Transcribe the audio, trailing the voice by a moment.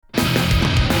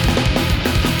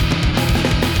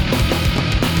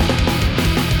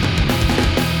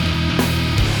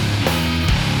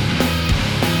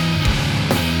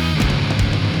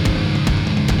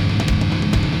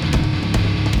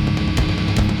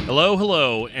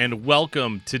Hello, and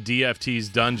welcome to DFT's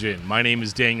Dungeon. My name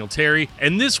is Daniel Terry,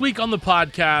 and this week on the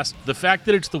podcast, the fact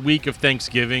that it's the week of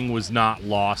Thanksgiving was not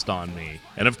lost on me.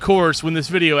 And of course, when this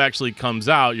video actually comes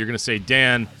out, you're going to say,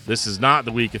 Dan, this is not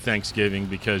the week of Thanksgiving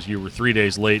because you were 3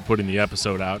 days late putting the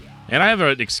episode out. And I have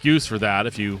an excuse for that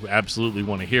if you absolutely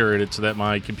want to hear it. It's that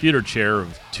my computer chair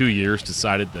of 2 years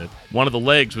decided that one of the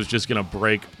legs was just going to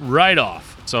break right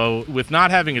off. So with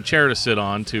not having a chair to sit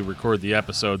on to record the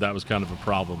episode, that was kind of a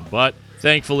problem. But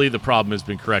thankfully, the problem has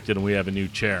been corrected and we have a new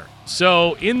chair.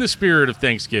 So in the spirit of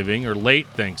Thanksgiving, or late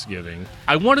Thanksgiving,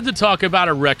 I wanted to talk about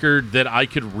a record that I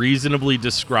could reasonably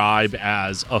describe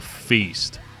as a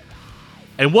feast.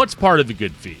 And what's part of a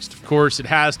good feast? Of course, it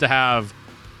has to have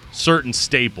certain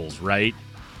staples, right?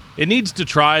 It needs to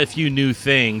try a few new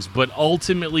things, but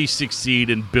ultimately succeed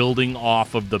in building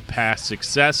off of the past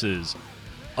successes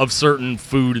of certain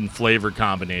food and flavor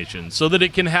combinations so that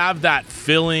it can have that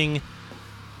filling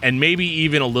and maybe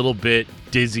even a little bit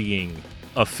dizzying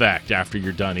effect after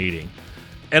you're done eating.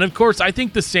 And of course, I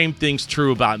think the same thing's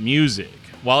true about music.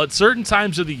 While at certain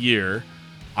times of the year,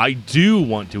 I do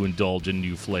want to indulge in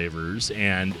new flavors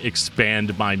and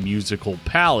expand my musical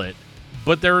palette,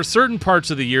 but there are certain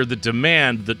parts of the year that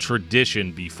demand that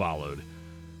tradition be followed.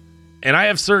 And I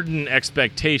have certain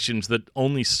expectations that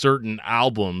only certain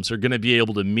albums are going to be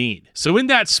able to meet. So in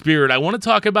that spirit, I want to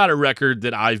talk about a record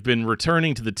that I've been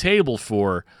returning to the table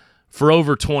for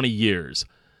over 20 years.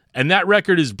 And that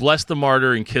record is Bless the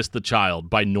Martyr and Kiss the Child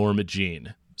by Norma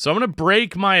Jean. So I'm going to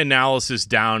break my analysis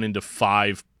down into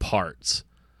 5 parts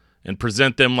and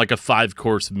present them like a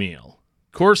 5-course meal.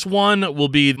 Course 1 will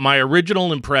be my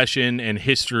original impression and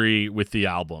history with the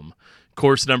album.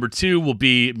 Course number 2 will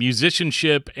be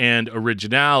musicianship and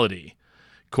originality.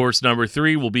 Course number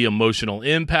 3 will be emotional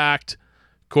impact.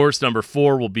 Course number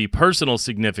 4 will be personal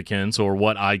significance, or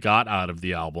what I got out of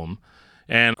the album.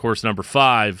 And course number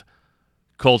 5,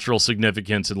 cultural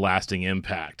significance and lasting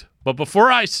impact. But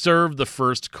before I serve the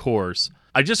first course,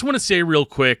 I just want to say real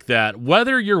quick that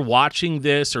whether you're watching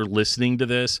this or listening to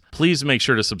this, please make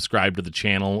sure to subscribe to the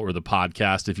channel or the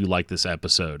podcast if you like this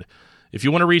episode. If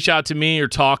you want to reach out to me or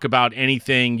talk about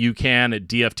anything, you can at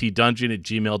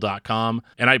dftdungeon@gmail.com.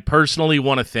 And I personally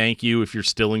want to thank you if you're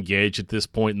still engaged at this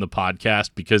point in the podcast,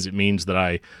 because it means that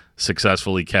I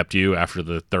successfully kept you after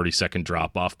the 30-second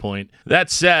drop-off point. That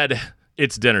said,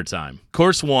 it's dinner time.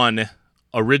 Course 1,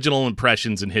 Original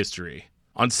Impressions in History.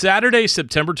 On Saturday,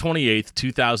 September 28th,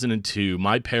 2002,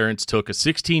 my parents took a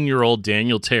 16-year-old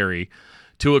Daniel Terry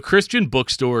to a Christian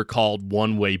bookstore called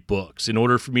One Way Books in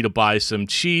order for me to buy some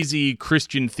cheesy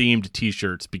Christian-themed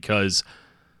t-shirts because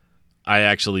I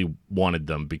actually wanted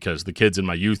them because the kids in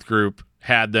my youth group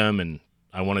had them and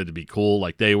I wanted to be cool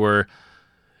like they were.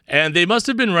 And they must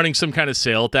have been running some kind of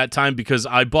sale at that time because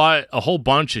I bought a whole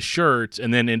bunch of shirts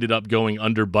and then ended up going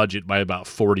under budget by about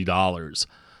 $40.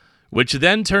 Which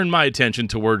then turned my attention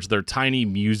towards their tiny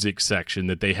music section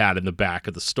that they had in the back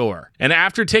of the store. And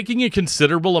after taking a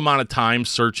considerable amount of time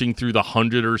searching through the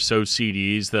 100 or so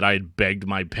CDs that I had begged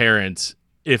my parents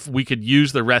if we could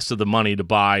use the rest of the money to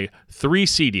buy 3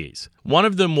 CDs. One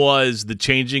of them was The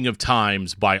Changing of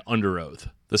Times by Under Oath.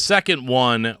 The second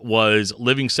one was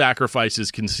Living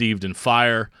Sacrifices Conceived in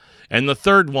Fire. And the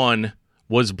third one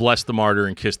was Bless the Martyr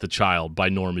and Kiss the Child by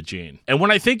Norma Jean. And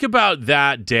when I think about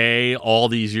that day all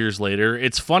these years later,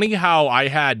 it's funny how I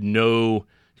had no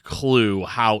clue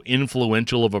how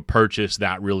influential of a purchase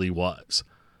that really was.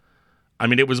 I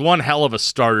mean, it was one hell of a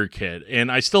starter kit, and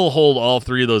I still hold all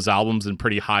 3 of those albums in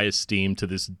pretty high esteem to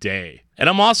this day. And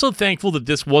I'm also thankful that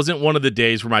this wasn't one of the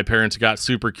days where my parents got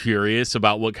super curious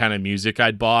about what kind of music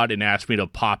I'd bought and asked me to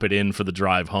pop it in for the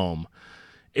drive home.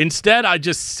 Instead, I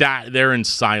just sat there in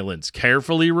silence,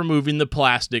 carefully removing the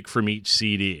plastic from each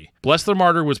CD. Bless the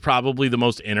Martyr was probably the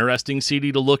most interesting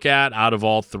CD to look at out of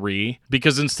all 3,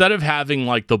 because instead of having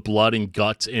like the blood and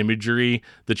guts imagery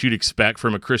that you'd expect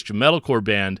from a Christian metalcore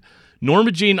band,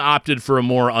 Norma Jean opted for a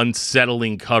more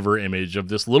unsettling cover image of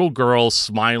this little girl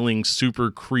smiling super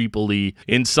creepily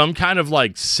in some kind of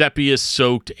like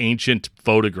sepia-soaked ancient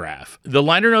photograph. The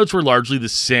liner notes were largely the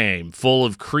same, full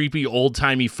of creepy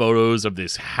old-timey photos of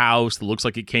this house that looks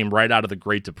like it came right out of the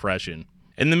Great Depression.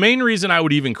 And the main reason I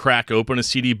would even crack open a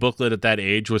CD booklet at that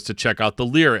age was to check out the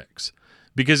lyrics.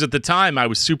 Because at the time, I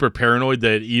was super paranoid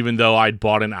that even though I'd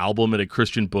bought an album at a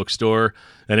Christian bookstore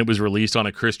and it was released on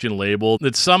a Christian label,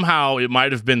 that somehow it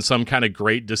might have been some kind of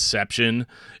great deception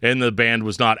and the band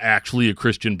was not actually a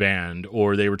Christian band,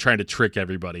 or they were trying to trick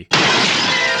everybody.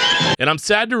 And I'm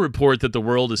sad to report that the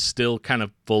world is still kind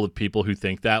of full of people who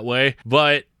think that way.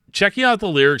 But Checking out the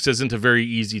lyrics isn't a very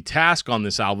easy task on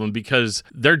this album because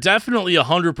they're definitely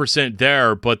 100%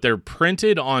 there, but they're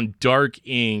printed on dark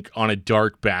ink on a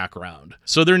dark background.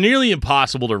 So they're nearly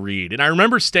impossible to read. And I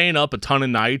remember staying up a ton of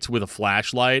nights with a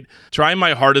flashlight, trying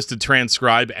my hardest to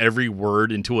transcribe every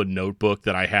word into a notebook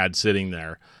that I had sitting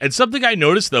there. And something I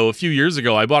noticed, though, a few years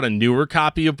ago, I bought a newer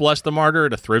copy of Bless the Martyr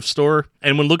at a thrift store.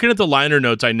 And when looking at the liner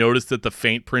notes, I noticed that the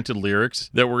faint printed lyrics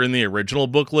that were in the original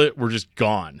booklet were just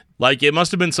gone. Like, it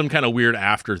must have been some kind of weird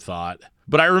afterthought.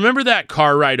 But I remember that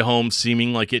car ride home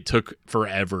seeming like it took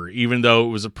forever, even though it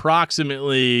was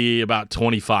approximately about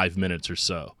 25 minutes or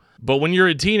so. But when you're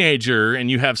a teenager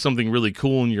and you have something really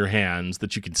cool in your hands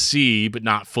that you can see but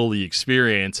not fully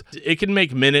experience, it can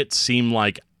make minutes seem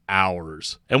like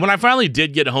hours. And when I finally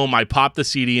did get home, I popped the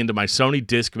CD into my Sony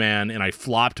Discman and I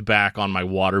flopped back on my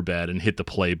waterbed and hit the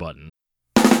play button.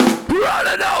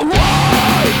 Running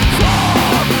away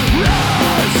from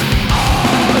this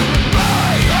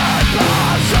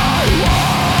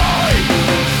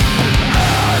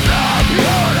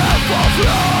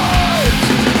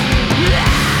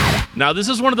Now, this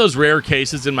is one of those rare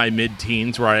cases in my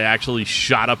mid-teens where I actually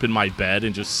shot up in my bed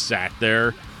and just sat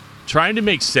there trying to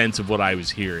make sense of what I was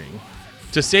hearing.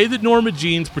 To say that Norma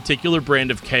Jean's particular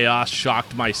brand of chaos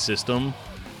shocked my system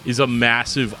is a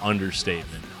massive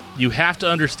understatement. You have to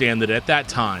understand that at that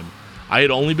time, I had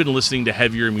only been listening to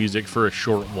heavier music for a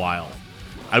short while.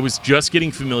 I was just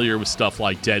getting familiar with stuff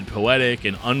like Dead Poetic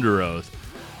and Under Oath,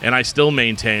 and I still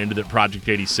maintained that Project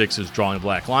 86's Drawing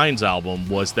Black Lines album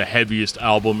was the heaviest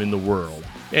album in the world.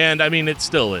 And I mean, it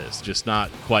still is, just not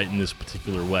quite in this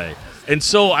particular way. And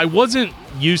so I wasn't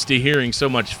used to hearing so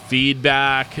much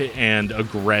feedback and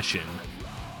aggression.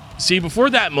 See, before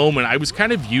that moment, I was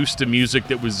kind of used to music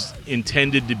that was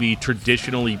intended to be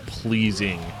traditionally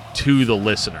pleasing to the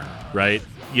listener, right?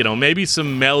 You know, maybe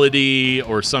some melody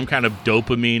or some kind of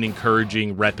dopamine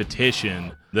encouraging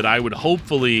repetition that I would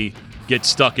hopefully get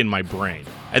stuck in my brain.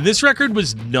 And this record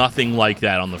was nothing like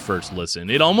that on the first listen.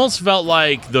 It almost felt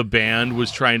like the band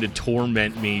was trying to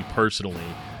torment me personally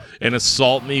and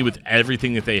assault me with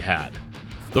everything that they had.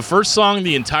 The first song,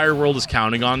 The Entire World Is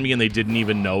Counting on Me and They Didn't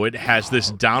Even Know It, has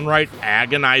this downright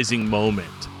agonizing moment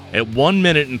at 1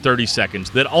 minute and 30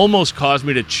 seconds that almost caused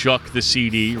me to chuck the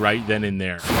CD right then and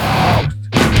there.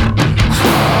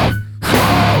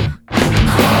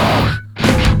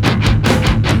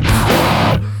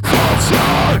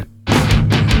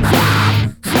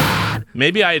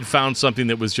 Maybe I had found something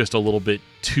that was just a little bit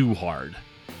too hard,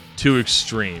 too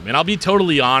extreme. And I'll be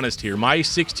totally honest here, my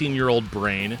 16-year-old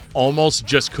brain almost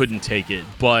just couldn't take it,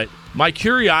 but my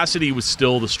curiosity was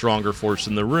still the stronger force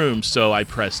in the room, so I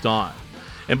pressed on.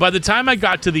 And by the time I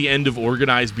got to the end of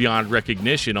Organized Beyond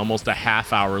Recognition, almost a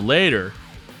half hour later,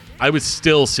 I was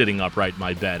still sitting upright in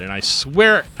my bed, and I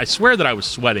swear that I was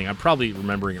sweating. I'm probably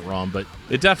remembering it wrong, but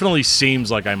it definitely seems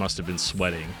like I must have been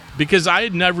sweating, because I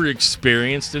had never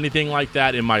experienced anything like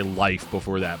that in my life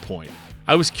before that point.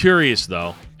 I was curious,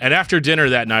 though, and after dinner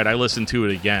that night, I listened to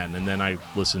it again, and then I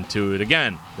listened to it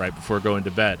again right before going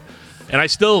to bed. And I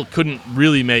still couldn't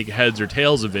really make heads or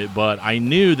tails of it, but I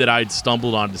knew that I'd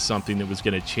stumbled onto something that was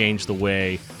going to change the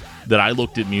way that I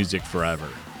looked at music forever.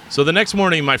 So the next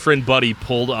morning, my friend Buddy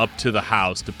pulled up to the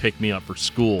house to pick me up for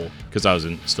school, because I was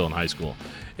still in high school,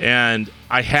 and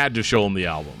I had to show him the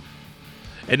album.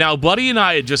 And now Buddy and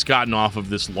I had just gotten off of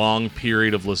this long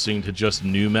period of listening to just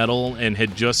nu metal and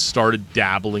had just started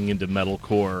dabbling into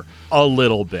metalcore a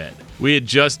little bit. We had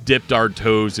just dipped our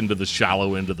toes into the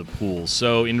shallow end of the pool.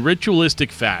 So in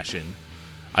ritualistic fashion,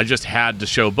 I just had to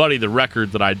show Buddy the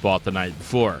record that I'd bought the night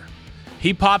before.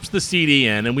 He pops the CD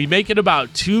in, and we make it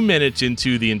about 2 minutes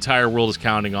into The Entire World Is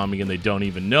Counting on Me and They Don't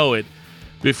Even Know It,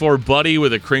 before Buddy,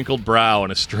 with a crinkled brow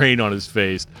and a strain on his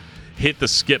face, hit the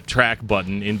skip track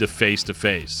button into Face to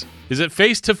Face. Is it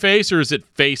Face to Face or is it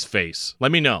Face?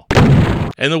 Let me know.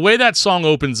 And the way that song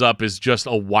opens up is just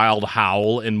a wild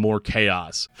howl and more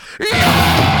chaos.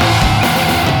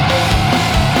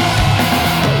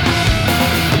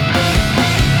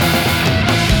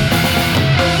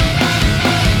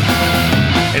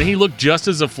 And he looked just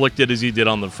as afflicted as he did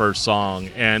on the first song.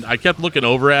 And I kept looking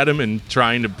over at him and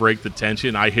trying to break the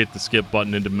tension. I hit the skip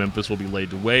button into Memphis Will Be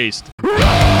Laid to Waste.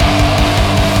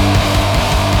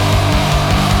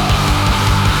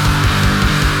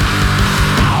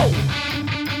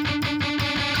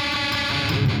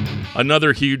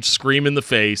 Another huge scream in the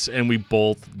face, and we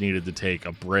both needed to take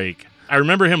a break. I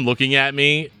remember him looking at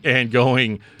me and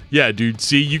going, "Yeah, dude,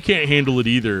 see, you can't handle it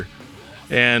either."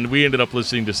 And we ended up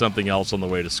listening to something else on the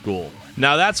way to school.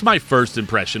 Now, that's my first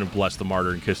impression of Bless the Martyr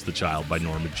and Kiss the Child by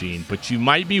Norma Jean, but you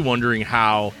might be wondering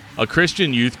how a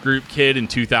Christian youth group kid in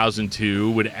 2002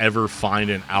 would ever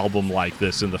find an album like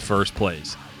this in the first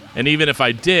place. And even if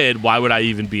I did, why would I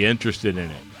even be interested in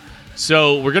it?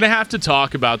 So we're going to have to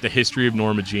talk about the history of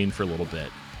Norma Jean for a little bit.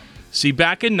 See,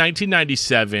 back in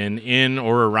 1997, in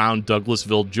or around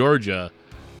Douglasville, Georgia,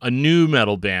 a nu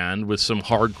metal band with some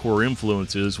hardcore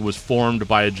influences was formed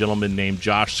by a gentleman named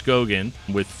Josh Scogan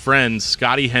with friends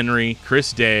Scotty Henry,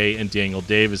 Chris Day, and Daniel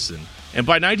Davison. And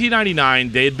by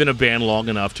 1999, they had been a band long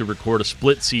enough to record a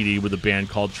split CD with a band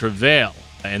called Travail,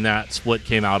 and that split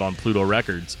came out on Pluto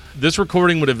Records. This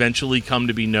recording would eventually come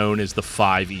to be known as the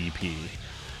 5 EP.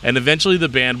 And eventually the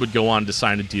band would go on to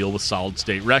sign a deal with Solid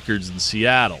State Records in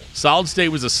Seattle. Solid State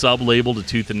was a sub-label to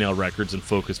Tooth and Nail Records and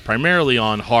focused primarily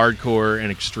on hardcore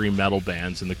and extreme metal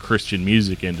bands in the Christian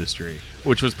music industry,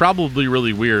 which was probably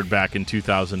really weird back in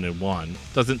 2001.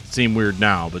 Doesn't seem weird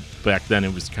now, but back then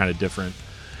it was kind of different.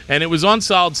 And it was on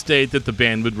Solid State that the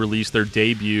band would release their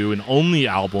debut and only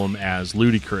album as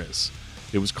Ludacris.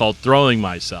 It was called Throwing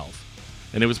Myself.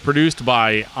 And it was produced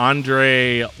by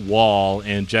Andre Wall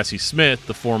and Jesse Smith,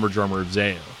 the former drummer of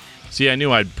Zayo. See, I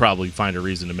knew I'd probably find a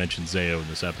reason to mention Zayo in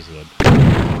this episode.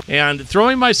 And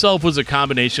Throwing Myself was a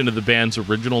combination of the band's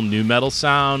original nu metal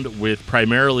sound with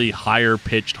primarily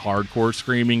higher-pitched hardcore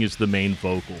screaming as the main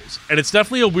vocals. And it's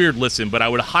definitely a weird listen, but I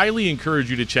would highly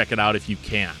encourage you to check it out if you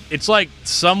can. It's like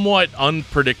somewhat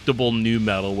unpredictable nu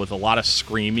metal with a lot of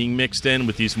screaming mixed in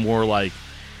with these more like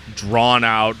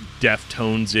drawn-out,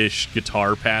 Deftones-ish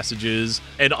guitar passages,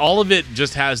 and all of it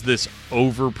just has this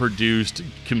overproduced,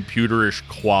 computerish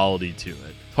quality to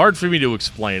it. Hard for me to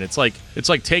explain. It's like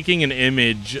taking an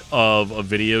image of a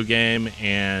video game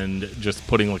and just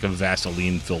putting like a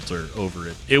Vaseline filter over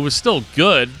it. It was still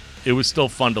good. It was still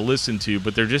fun to listen to,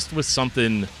 but there just was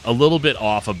something a little bit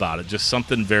off about it. Just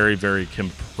something very, very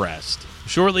compressed.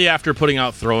 Shortly after putting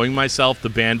out Throwing Myself, the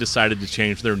band decided to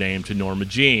change their name to Norma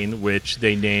Jean, which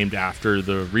they named after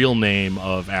the real name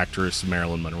of actress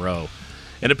Marilyn Monroe.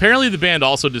 And apparently the band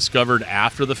also discovered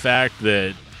after the fact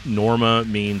that Norma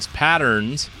means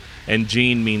patterns and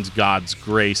Jean means God's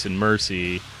grace and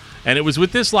mercy. And it was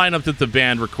with this lineup that the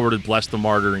band recorded Bless the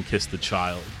Martyr and Kiss the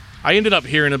Child. I ended up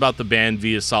hearing about the band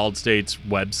via Solid State's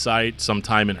website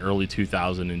sometime in early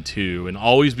 2002 and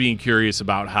always being curious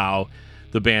about how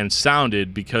the band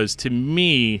sounded, because to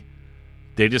me,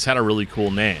 they just had a really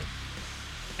cool name.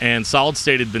 And Solid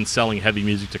State had been selling heavy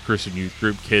music to Christian youth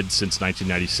group kids since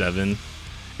 1997,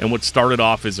 and what started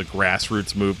off as a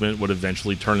grassroots movement would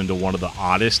eventually turn into one of the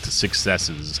oddest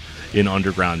successes in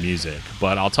underground music.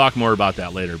 But I'll talk more about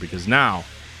that later, because now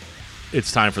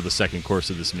it's time for the second course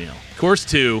of this meal. Course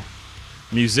 2,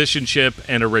 musicianship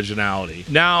and originality.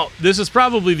 Now, this is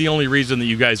probably the only reason that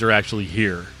you guys are actually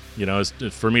here. You know, is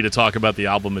for me to talk about the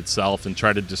album itself and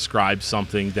try to describe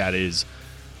something that is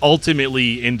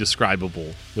ultimately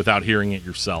indescribable without hearing it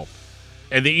yourself.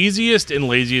 And the easiest and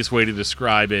laziest way to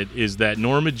describe it is that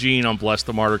Norma Jean on Bless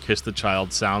the Martyr, Kiss the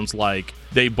Child sounds like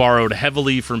they borrowed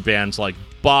heavily from bands like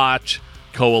Botch,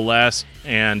 Coalesce,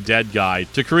 and Dead Guy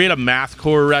to create a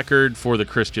mathcore record for the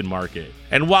Christian market.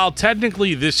 And while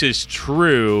technically this is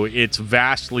true, it's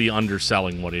vastly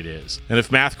underselling what it is. And if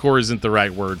mathcore isn't the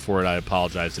right word for it, I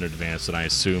apologize in advance, and I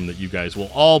assume that you guys will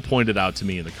all point it out to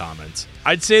me in the comments.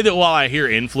 I'd say that while I hear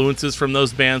influences from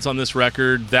those bands on this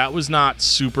record, that was not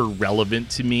super relevant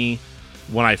to me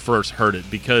when I first heard it,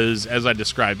 because as I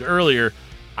described earlier,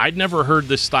 I'd never heard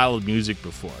this style of music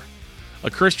before. A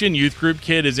Christian youth group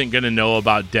kid isn't going to know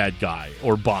about Dead Guy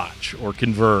or Botch or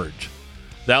Converge.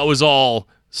 That was all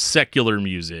secular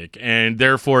music, and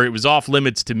therefore it was off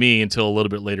limits to me until a little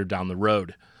bit later down the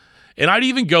road. And I'd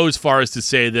even go as far as to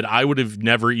say that I would have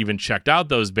never even checked out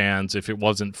those bands if it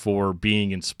wasn't for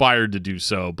being inspired to do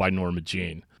so by Norma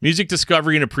Jean. Music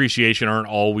discovery and appreciation aren't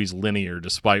always linear,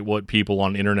 despite what people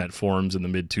on internet forums in the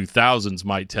mid-2000s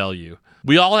might tell you.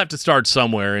 We all have to start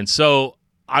somewhere, and so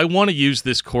I want to use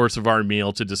this course of our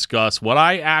meal to discuss what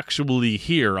I actually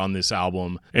hear on this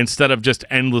album instead of just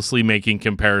endlessly making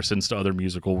comparisons to other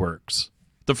musical works.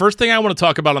 The first thing I want to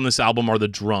talk about on this album are the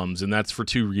drums, and that's for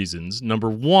two reasons. Number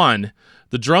one,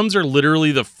 the drums are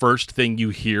literally the first thing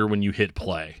you hear when you hit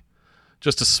play.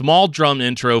 Just a small drum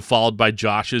intro followed by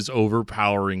Josh's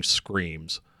overpowering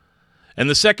screams. And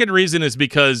the second reason is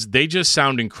because they just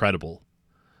sound incredible.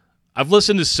 I've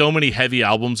listened to so many heavy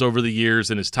albums over the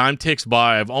years, and as time ticks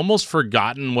by, I've almost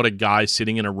forgotten what a guy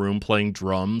sitting in a room playing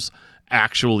drums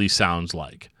actually sounds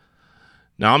like.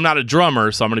 Now, I'm not a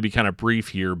drummer, so I'm going to be kind of brief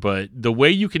here, but the way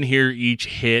you can hear each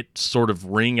hit sort of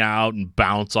ring out and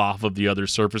bounce off of the other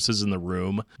surfaces in the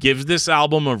room gives this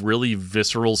album a really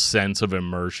visceral sense of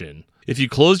immersion. If you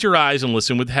close your eyes and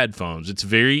listen with headphones, it's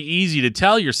very easy to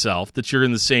tell yourself that you're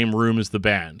in the same room as the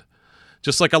band.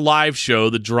 Just like a live show,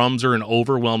 the drums are an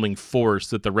overwhelming force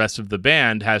that the rest of the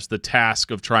band has the task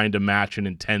of trying to match in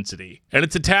intensity. And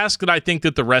it's a task that I think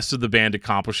that the rest of the band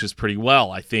accomplishes pretty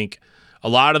well. I think a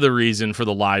lot of the reason for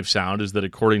the live sound is that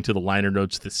according to the liner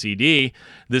notes of the CD,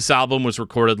 this album was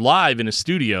recorded live in a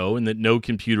studio and that no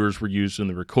computers were used in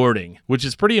the recording, which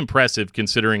is pretty impressive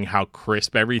considering how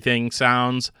crisp everything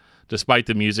sounds, despite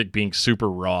the music being super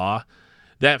raw.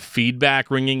 That feedback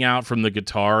ringing out from the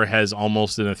guitar has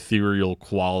almost an ethereal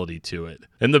quality to it.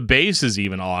 And the bass is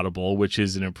even audible, which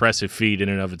is an impressive feat in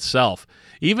and of itself.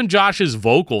 Even Josh's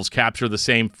vocals capture the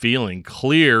same feeling,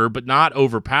 clear but not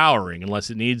overpowering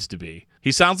unless it needs to be.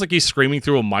 He sounds like he's screaming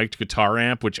through a mic'd guitar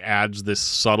amp, which adds this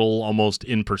subtle, almost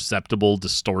imperceptible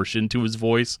distortion to his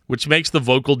voice, which makes the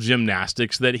vocal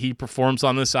gymnastics that he performs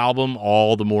on this album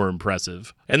all the more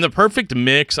impressive. And the perfect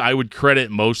mix I would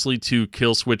credit mostly to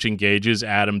Killswitch Engage's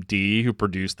Adam D, who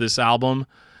produced this album.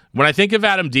 When I think of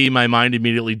Adam D, my mind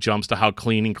immediately jumps to how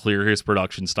clean and clear his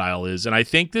production style is, and I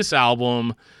think this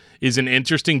album is an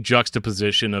interesting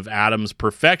juxtaposition of Adam's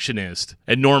perfectionist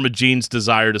and Norma Jean's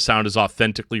desire to sound as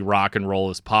authentically rock and roll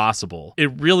as possible.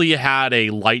 It really had a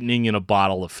lightning in a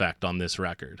bottle effect on this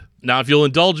record. Now, if you'll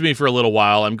indulge me for a little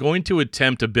while, I'm going to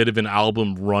attempt a bit of an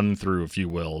album run-through, if you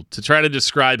will, to try to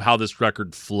describe how this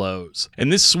record flows.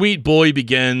 And this sweet boy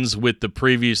begins with the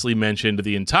previously mentioned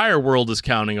 "The Entire World Is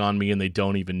Counting on Me and They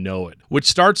Don't Even Know It," which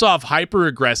starts off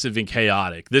hyper-aggressive and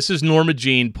chaotic. This is Norma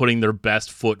Jean putting their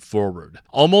best foot forward,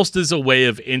 almost as a way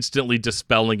of instantly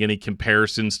dispelling any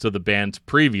comparisons to the band's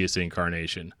previous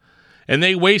incarnation. And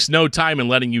they waste no time in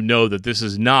letting you know that this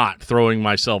is not Throwing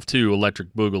Myself to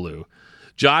Electric Boogaloo.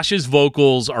 Josh's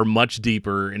vocals are much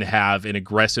deeper and have an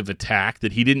aggressive attack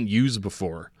that he didn't use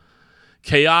before.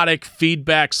 Chaotic,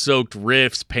 feedback-soaked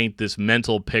riffs paint this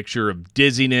mental picture of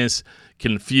dizziness,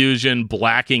 confusion,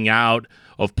 blacking out,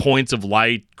 of points of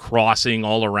light crossing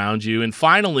all around you, and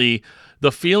finally,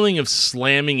 the feeling of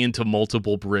slamming into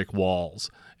multiple brick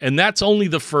walls. And that's only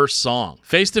the first song.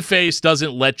 Face to Face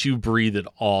doesn't let you breathe at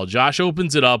all. Josh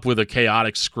opens it up with a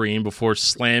chaotic scream before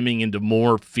slamming into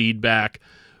more feedback,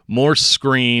 more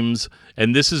screams,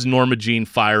 and this is Norma Jean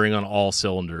firing on all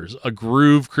cylinders. A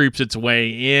groove creeps its way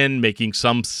in, making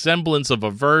some semblance of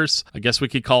a verse. I guess we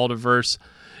could call it a verse.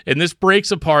 And this breaks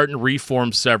apart and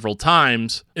reforms several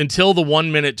times until the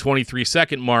 1 minute 23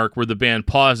 second mark, where the band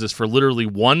pauses for literally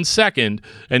 1 second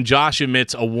and Josh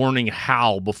emits a warning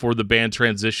howl before the band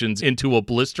transitions into a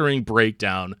blistering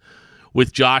breakdown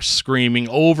with Josh screaming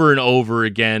over and over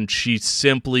again, "She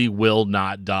simply will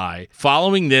not die."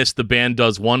 Following this, the band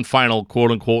does one final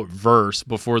quote-unquote verse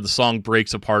before the song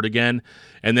breaks apart again,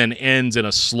 and then ends in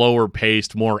a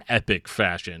slower-paced, more epic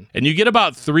fashion. And you get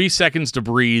about 3 seconds to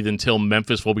breathe until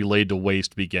 "Memphis Will Be Laid to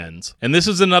Waste" begins. And this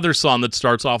is another song that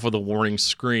starts off with a warning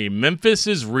scream. Memphis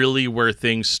is really where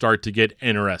things start to get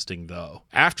interesting, though.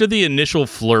 After the initial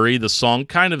flurry, the song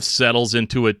kind of settles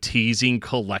into a teasing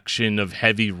collection of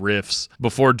heavy riffs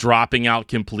before dropping out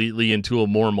completely into a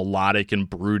more melodic and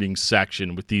brooding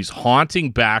section with these haunting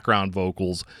background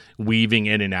vocals weaving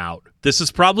in and out. This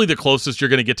is probably the closest you're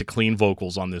going to get to clean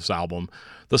vocals on this album.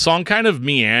 The song kind of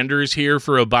meanders here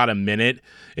for about a minute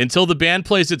until the band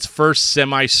plays its first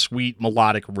semi-sweet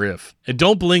melodic riff. And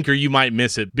don't blink or you might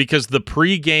miss it, because the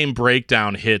pre-game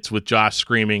breakdown hits with Josh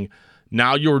screaming,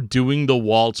 "Now you're doing the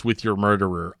waltz with your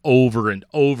murderer," over and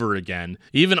over again,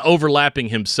 even overlapping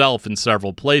himself in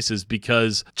several places,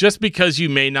 because just because you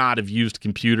may not have used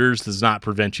computers does not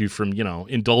prevent you from,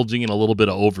 indulging in a little bit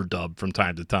of overdub from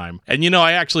time to time. And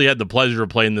I actually had the pleasure of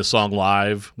playing this song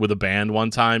live with a band one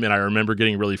time, and I remember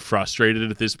getting really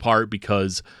frustrated at this part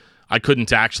because I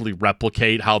couldn't actually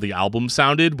replicate how the album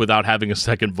sounded without having a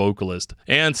second vocalist.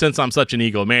 And since I'm such an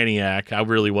egomaniac, I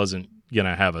really wasn't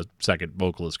gonna have a second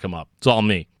vocalist come up. It's all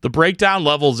me. The breakdown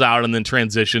levels out and then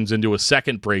transitions into a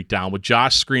second breakdown with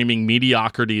Josh screaming,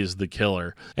 "Mediocrity is the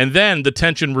killer." And then the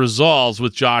tension resolves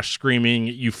with Josh screaming,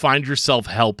 "You find yourself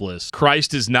helpless.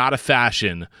 Christ is not a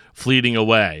fashion, fleeting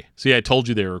away." See, I told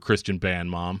you they were a Christian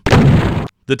band, Mom.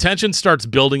 The tension starts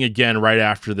building again right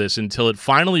after this until it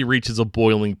finally reaches a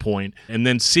boiling point, and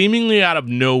then seemingly out of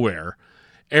nowhere,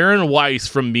 Aaron Weiss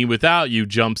from Me Without You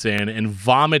jumps in and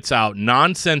vomits out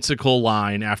nonsensical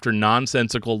line after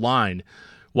nonsensical line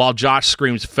while Josh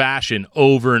screams "fashion"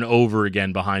 over and over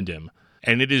again behind him.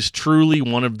 And it is truly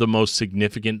one of the most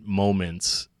significant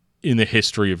moments in the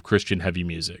history of Christian heavy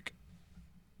music.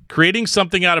 Creating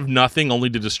Something Out of Nothing Only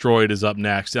to Destroy It is up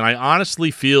next, and I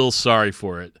honestly feel sorry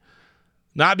for it.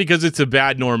 Not because it's a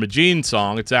bad Norma Jean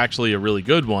song, it's actually a really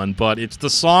good one, but it's the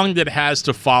song that has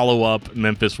to follow up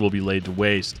Memphis Will Be Laid to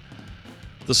Waste.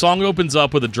 The song opens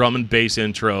up with a drum and bass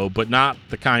intro, but not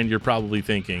the kind you're probably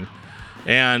thinking.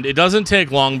 And it doesn't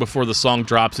take long before the song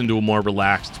drops into a more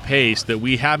relaxed pace that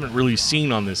we haven't really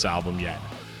seen on this album yet.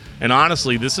 And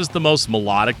honestly, this is the most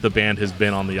melodic the band has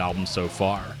been on the album so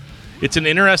far. It's an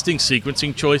interesting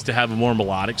sequencing choice to have a more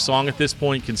melodic song at this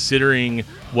point, considering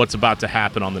what's about to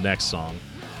happen on the next song.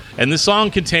 And this song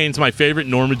contains my favorite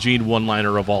Norma Jean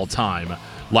one-liner of all time,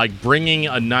 like bringing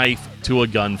a knife to a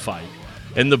gunfight.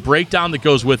 And the breakdown that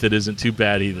goes with it isn't too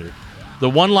bad either.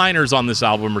 The one-liners on this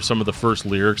album are some of the first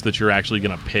lyrics that you're actually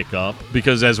going to pick up,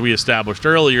 because as we established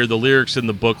earlier, the lyrics in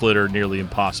the booklet are nearly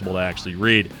impossible to actually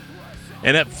read.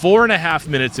 And at 4.5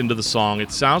 minutes into the song,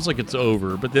 it sounds like it's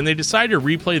over, but then they decide to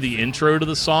replay the intro to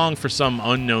the song for some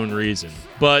unknown reason.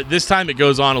 But this time it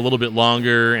goes on a little bit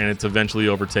longer, and it's eventually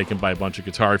overtaken by a bunch of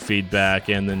guitar feedback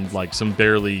and then like some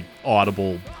barely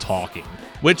audible talking.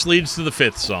 Which leads to the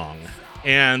fifth song.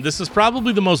 And this is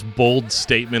probably the most bold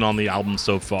statement on the album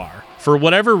so far. For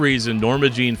whatever reason, Norma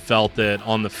Jean felt that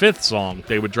on the fifth song,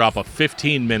 they would drop a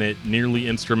 15-minute, nearly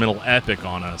instrumental epic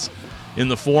on us, in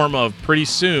the form of pretty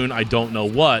soon, I don't know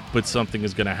what, but something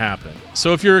is going to happen.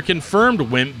 So if you're a confirmed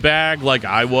wimp bag like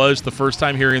I was the first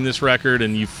time hearing this record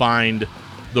and you find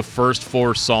the first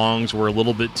 4 songs were a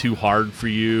little bit too hard for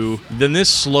you, then this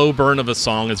slow burn of a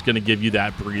song is going to give you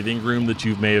that breathing room that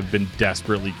you may have been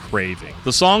desperately craving.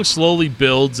 The song slowly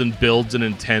builds and builds in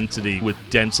intensity with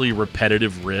densely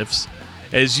repetitive riffs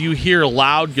as you hear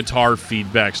loud guitar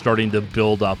feedback starting to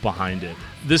build up behind it.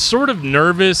 This sort of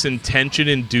nervous and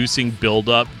tension-inducing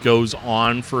build-up goes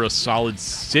on for a solid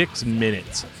 6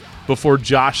 minutes before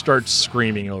Josh starts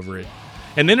screaming over it.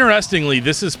 And interestingly,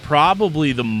 this is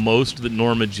probably the most that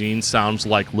Norma Jean sounds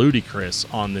like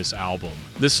Ludacris on this album.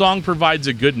 This song provides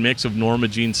a good mix of Norma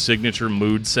Jean's signature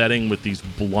mood setting with these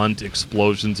blunt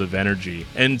explosions of energy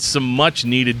and some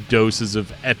much-needed doses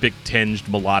of epic-tinged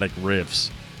melodic riffs.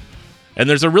 And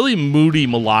there's a really moody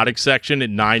melodic section at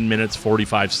 9 minutes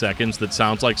 45 seconds that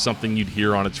sounds like something you'd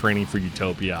hear on a Training for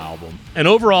Utopia album. And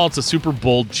overall, it's a super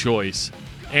bold choice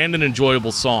and an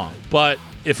enjoyable song. But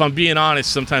if I'm being honest,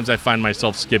 sometimes I find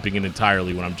myself skipping it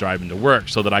entirely when I'm driving to work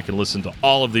so that I can listen to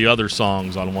all of the other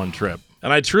songs on one trip.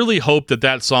 And I truly hope that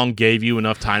that song gave you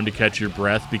enough time to catch your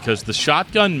breath, because the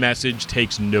Shotgun Message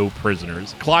takes no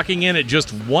prisoners. Clocking in at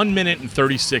just 1 minute and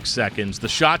 36 seconds, the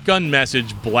Shotgun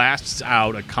Message blasts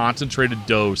out a concentrated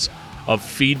dose of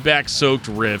feedback-soaked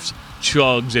riffs,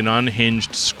 chugs, and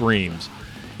unhinged screams.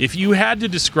 If you had to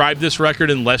describe this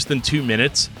record in less than 2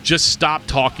 minutes, just stop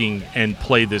talking and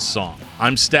play this song.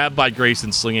 I'm Stabbed by Grace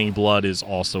and Slinging Blood is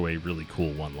also a really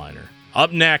cool one-liner.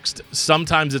 Up next,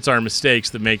 Sometimes It's Our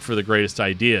Mistakes That Make for the Greatest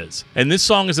Ideas. And this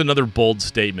song is another bold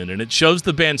statement, and it shows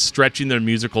the band stretching their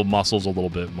musical muscles a little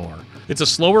bit more. It's a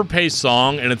slower paced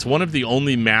song, and it's one of the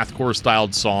only mathcore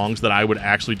styled songs that I would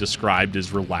actually describe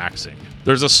as relaxing.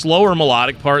 There's a slower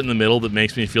melodic part in the middle that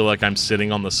makes me feel like I'm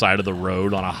sitting on the side of the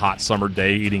road on a hot summer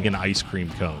day eating an ice cream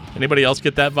cone. Anybody else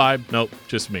get that vibe? Nope,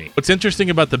 just me. What's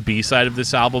interesting about the B-side of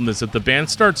this album is that the band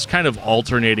starts kind of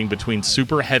alternating between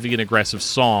super heavy and aggressive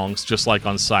songs, just like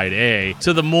on side A,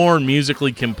 to the more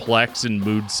musically complex and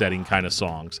mood-setting kind of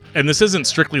songs. And this isn't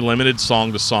strictly limited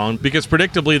song to song, because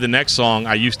predictably the next song,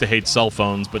 I Used to Hate Cell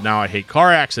Phones, But Now I Hate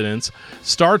Car Accidents,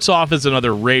 starts off as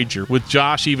another rager, with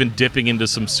Josh even dipping into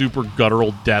some super guttural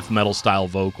death metal style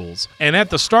vocals. And at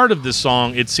the start of this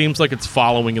song, it seems like it's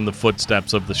following in the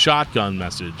footsteps of the Shotgun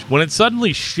Message, when it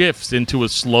suddenly shifts into a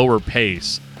slower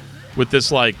pace with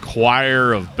this like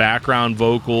choir of background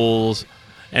vocals,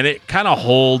 and it kind of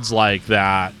holds like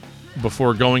that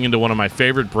before going into one of my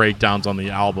favorite breakdowns on the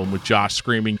album with Josh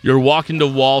screaming, "You're walking to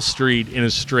Wall Street in a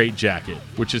straitjacket,"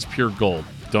 which is pure gold.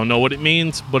 Don't know what it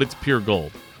means, but it's pure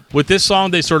gold. With this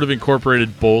song, they sort of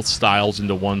incorporated both styles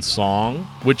into one song,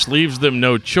 which leaves them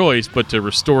no choice but to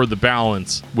restore the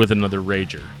balance with another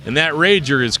rager. And that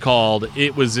rager is called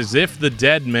It Was As If the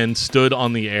Dead Men Stood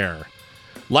on the Air.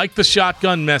 Like the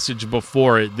Shotgun Message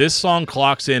before it, this song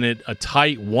clocks in at a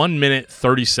tight 1 minute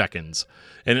 30 seconds,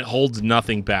 and it holds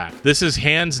nothing back. This is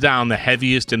hands down the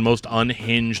heaviest and most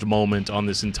unhinged moment on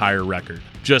this entire record.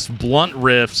 Just blunt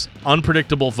riffs,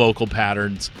 unpredictable vocal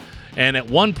patterns, and at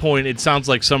one point, it sounds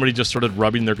like somebody just started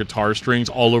rubbing their guitar strings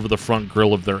all over the front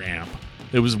grille of their amp.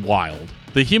 It was wild.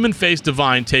 The Human Face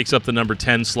Divine takes up the number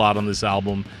 10 slot on this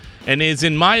album, and is,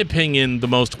 in my opinion, the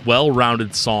most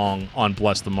well-rounded song on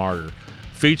Bless the Martyr.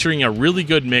 featuring a really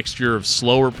good mixture of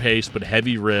slower paced but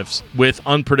heavy riffs with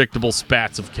unpredictable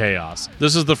spats of chaos.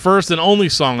 This is the first and only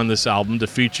song on this album to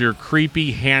feature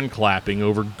creepy hand clapping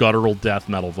over guttural death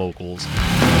metal vocals.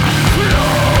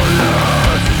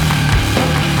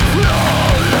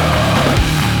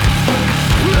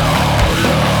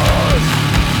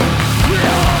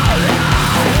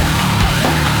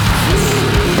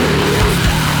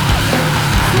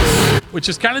 Which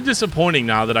is kind of disappointing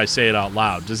now that I say it out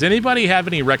loud. Does anybody have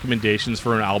any recommendations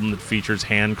for an album that features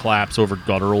hand claps over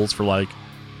gutturals for like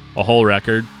a whole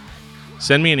record?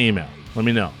 Send me an email. Let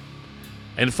me know.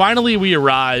 And finally, we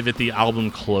arrive at the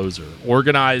album closer,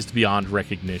 Organized Beyond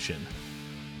Recognition.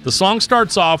 The song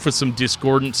starts off with some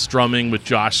discordant strumming with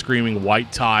Josh screaming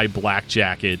white tie, black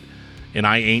jacket, and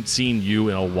I ain't seen you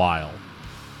in a while.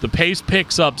 The pace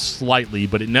picks up slightly,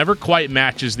 but it never quite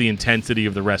matches the intensity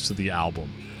of the rest of the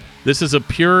album. This is a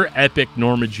pure epic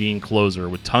Norma Jean closer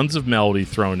with tons of melody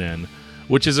thrown in,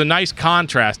 which is a nice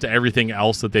contrast to everything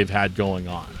else that they've had going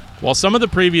on. While some of the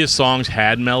previous songs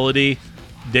had melody,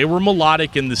 they were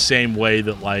melodic in the same way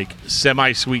that like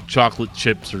semi-sweet chocolate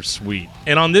chips are sweet.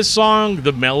 And on this song,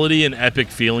 the melody and epic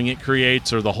feeling it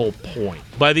creates are the whole point.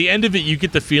 By the end of it, you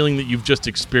get the feeling that you've just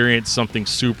experienced something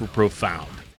super profound.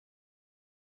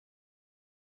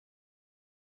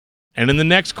 And in the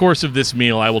next course of this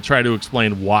meal, I will try to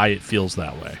explain why it feels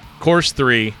that way. Course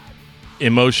 3,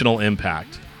 emotional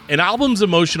impact. An album's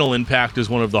emotional impact is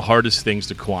one of the hardest things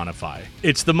to quantify.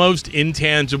 It's the most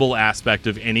intangible aspect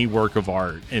of any work of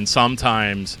art, and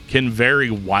sometimes can vary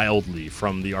wildly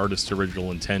from the artist's original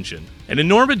intention. And in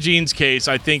Norma Jean's case,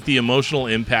 I think the emotional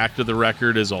impact of the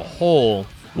record as a whole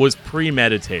was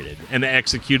premeditated and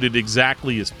executed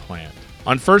exactly as planned.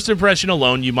 On first impression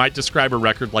alone, you might describe a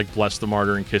record like Bless the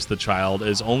Martyr and Kiss the Child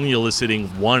as only eliciting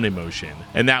one emotion,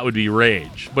 and that would be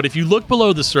rage. But if you look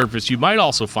below the surface, you might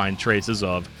also find traces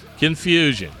of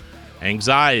confusion,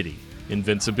 anxiety,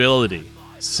 invincibility,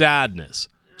 sadness,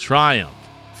 triumph,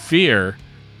 fear,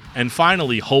 and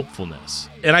finally, hopefulness.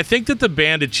 And I think that the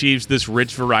band achieves this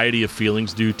rich variety of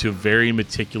feelings due to very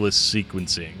meticulous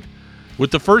sequencing. With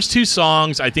the first two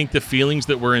songs, I think the feelings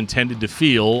that we're intended to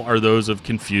feel are those of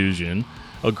confusion,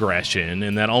 aggression,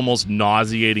 and that almost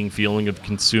nauseating feeling of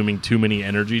consuming too many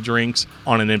energy drinks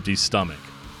on an empty stomach.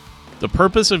 The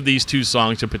purpose of these two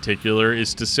songs in particular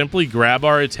is to simply grab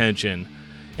our attention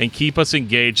and keep us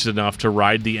engaged enough to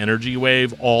ride the energy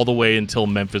wave all the way until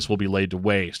Memphis will be laid to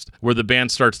waste, where the band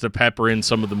starts to pepper in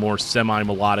some of the more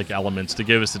semi-melodic elements to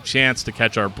give us a chance to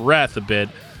catch our breath a bit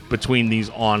between these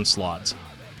onslaughts.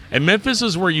 And Memphis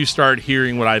is where you start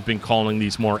hearing what I've been calling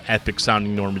these more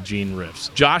epic-sounding Norma Jean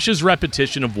riffs. Josh's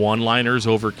repetition of one-liners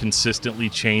over consistently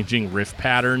changing riff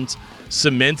patterns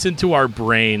cements into our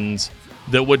brains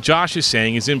that what Josh is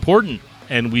saying is important,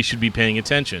 and we should be paying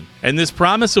attention. And this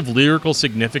promise of lyrical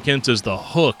significance is the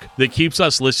hook that keeps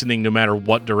us listening no matter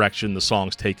what direction the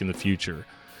songs take in the future.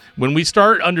 When we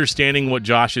start understanding what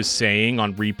Josh is saying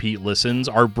on repeat listens,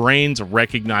 our brains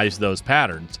recognize those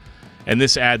patterns. And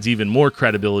this adds even more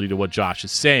credibility to what Josh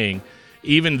is saying,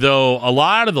 even though a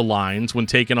lot of the lines, when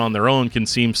taken on their own, can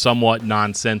seem somewhat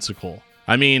nonsensical.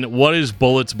 I mean, what does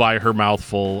bullets by her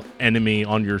mouthful, enemy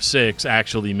on your six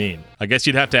actually mean? I guess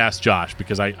you'd have to ask Josh,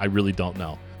 because I really don't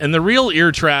know. And the real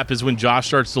ear trap is when Josh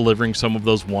starts delivering some of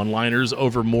those one-liners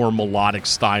over more melodic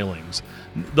stylings.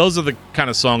 Those are the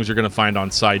kind of songs you're going to find on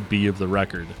side B of the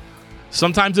record.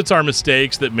 Sometimes it's our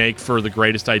mistakes that make for the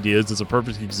greatest ideas. It's a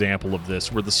perfect example of this,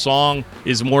 where the song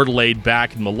is more laid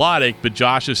back and melodic, but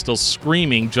Josh is still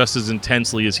screaming just as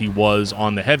intensely as he was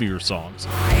on the heavier songs.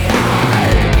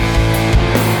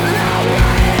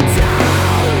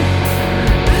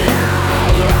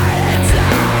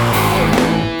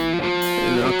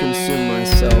 I'll consume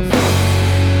myself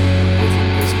with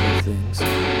invisible things.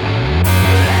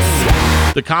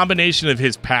 The combination of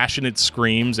his passionate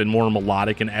screams and more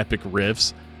melodic and epic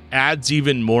riffs adds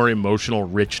even more emotional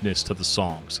richness to the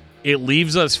songs. It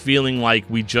leaves us feeling like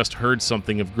we just heard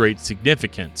something of great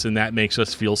significance, and that makes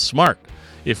us feel smart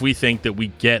if we think that we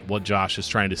get what Josh is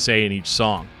trying to say in each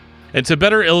song. And to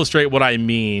better illustrate what I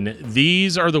mean,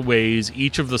 these are the ways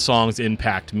each of the songs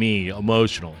impact me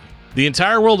emotionally. The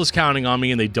entire world is counting on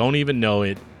me and they don't even know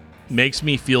it. Makes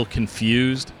me feel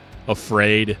confused,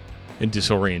 afraid, and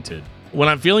disoriented. When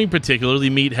I'm feeling particularly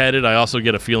meat-headed, I also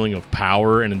get a feeling of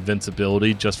power and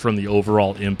invincibility just from the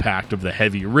overall impact of the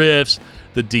heavy riffs,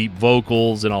 the deep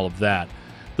vocals, and all of that.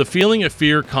 The feeling of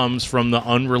fear comes from the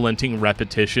unrelenting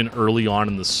repetition early on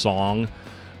in the song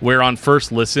where on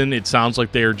first listen, it sounds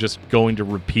like they are just going to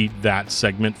repeat that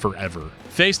segment forever.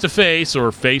 Face to Face,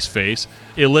 or Face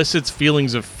elicits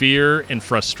feelings of fear and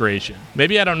frustration.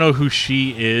 Maybe I don't know who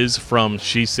she is from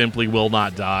She Simply Will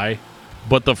Not Die,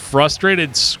 but the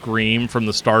frustrated scream from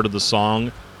the start of the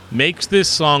song makes this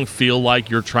song feel like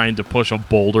you're trying to push a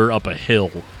boulder up a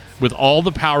hill with all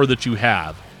the power that you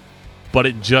have, but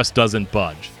it just doesn't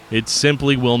budge. It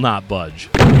simply will not budge.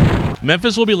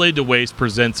 Memphis Will Be Laid to Waste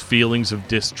presents feelings of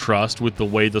distrust with the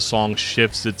way the song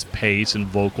shifts its pace and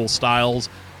vocal styles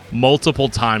multiple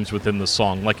times within the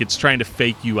song, like it's trying to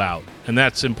fake you out. And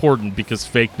that's important because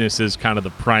fakeness is kind of the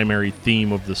primary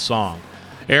theme of the song.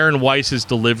 Aaron Weiss's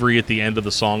delivery at the end of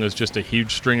the song is just a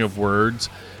huge string of words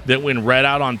that, when read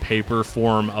out on paper,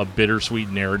 form a bittersweet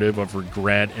narrative of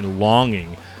regret and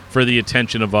longing for the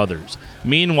attention of others.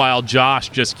 Meanwhile, Josh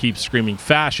just keeps screaming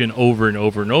fashion over and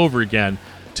over and over again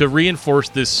to reinforce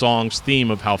this song's theme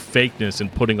of how fakeness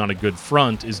and putting on a good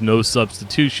front is no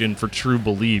substitution for true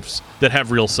beliefs that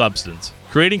have real substance.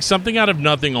 Creating something out of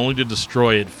nothing only to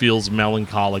destroy it feels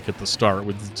melancholic at the start,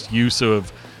 with its use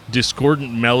of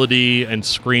discordant melody and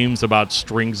screams about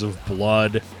strings of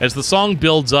blood. As the song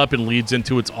builds up and leads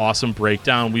into its awesome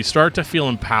breakdown, we start to feel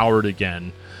empowered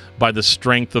again by the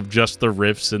strength of just the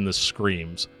riffs and the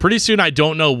screams. Pretty soon, I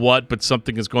don't know what, but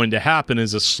something is going to happen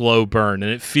is a slow burn,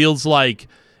 and it feels like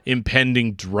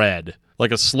impending dread,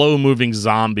 like a slow-moving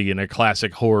zombie in a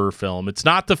classic horror film. It's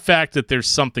not the fact that there's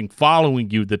something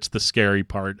following you that's the scary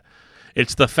part.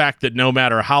 It's the fact that no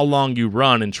matter how long you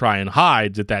run and try and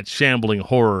hide, that shambling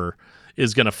horror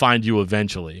is going to find you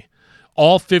eventually.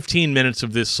 All 15 minutes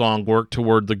of this song work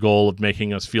toward the goal of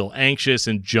making us feel anxious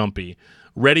and jumpy,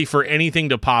 ready for anything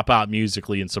to pop out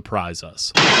musically and surprise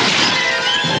us.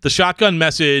 The shotgun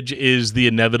message is the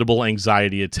inevitable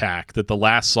anxiety attack that the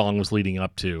last song was leading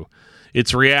up to.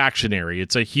 It's reactionary.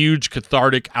 It's a huge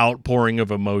cathartic outpouring of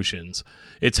emotions.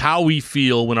 It's how we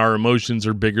feel when our emotions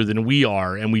are bigger than we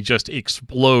are and we just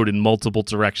explode in multiple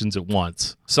directions at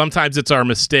once. Sometimes it's our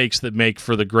mistakes that make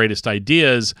for the greatest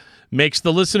ideas, makes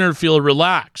the listener feel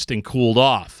relaxed and cooled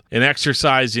off. An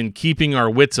exercise in keeping our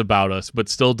wits about us, but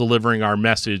still delivering our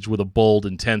message with a bold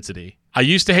intensity. I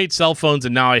used to hate cell phones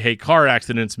and now I hate car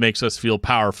accidents makes us feel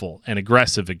powerful and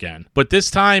aggressive again. But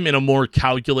this time in a more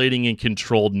calculating and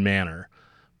controlled manner.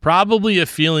 Probably a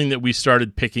feeling that we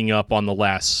started picking up on the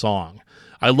last song.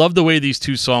 I love the way these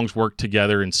two songs work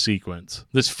together in sequence.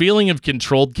 This feeling of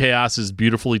controlled chaos is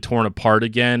beautifully torn apart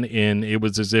again in It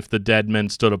Was As If the Dead Men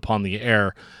Stood Upon the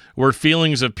Air, where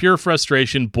feelings of pure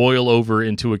frustration boil over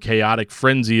into a chaotic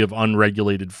frenzy of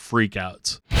unregulated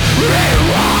freakouts.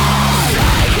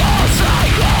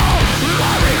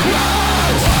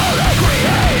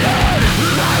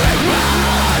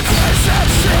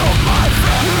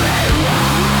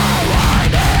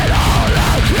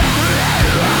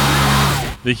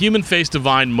 The human face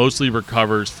divine mostly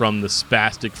recovers from the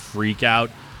spastic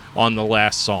freakout on the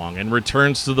last song and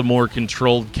returns to the more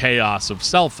controlled chaos of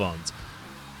cell phones.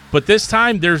 But this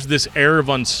time, there's this air of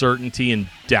uncertainty and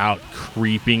doubt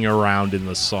creeping around in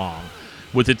the song,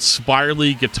 with its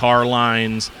spirally guitar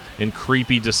lines and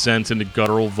creepy descents into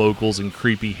guttural vocals and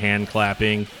creepy hand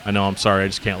clapping. I know, I'm sorry, I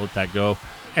just can't let that go.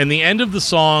 And the end of the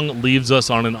song leaves us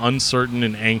on an uncertain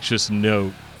and anxious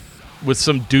note, with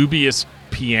some dubious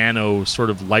piano sort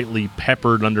of lightly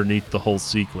peppered underneath the whole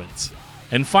sequence.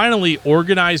 And finally,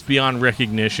 Organized Beyond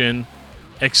Recognition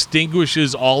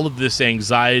extinguishes all of this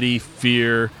anxiety,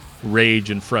 fear, rage,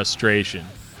 and frustration.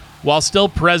 While still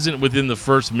present within the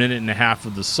first minute and a half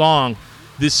of the song,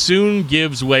 this soon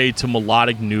gives way to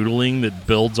melodic noodling that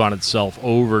builds on itself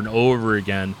over and over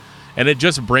again, and it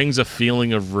just brings a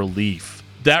feeling of relief.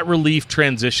 That relief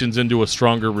transitions into a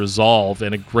stronger resolve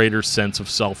and a greater sense of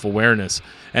self-awareness.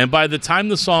 And by the time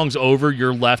the song's over,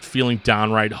 you're left feeling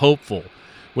downright hopeful,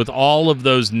 with all of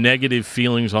those negative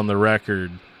feelings on the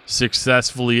record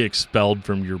successfully expelled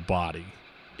from your body.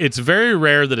 It's very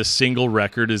rare that a single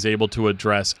record is able to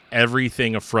address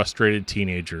everything a frustrated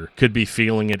teenager could be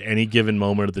feeling at any given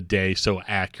moment of the day so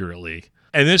accurately.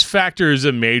 And this factor is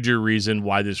a major reason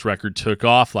why this record took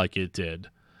off like it did,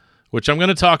 which I'm going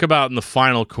to talk about in the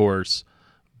final course,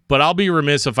 but I'll be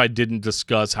remiss if I didn't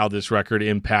discuss how this record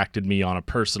impacted me on a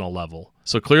personal level.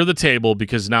 So clear the table,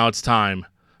 because now it's time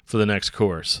for the next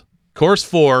course. Course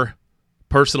 4,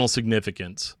 personal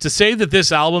significance. To say that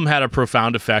this album had a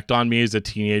profound effect on me as a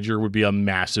teenager would be a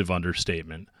massive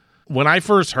understatement. When I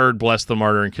first heard Bless the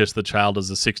Martyr and Kiss the Child as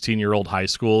a 16-year-old high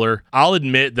schooler, I'll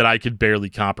admit that I could barely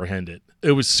comprehend it.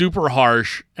 It was super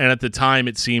harsh, and at the time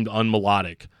it seemed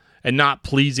unmelodic and not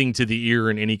pleasing to the ear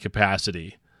in any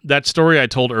capacity. That story I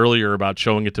told earlier about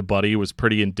showing it to Buddy was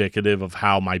pretty indicative of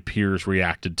how my peers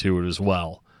reacted to it as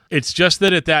well. It's just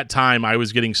that at that time, I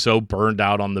was getting so burned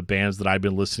out on the bands that I've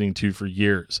been listening to for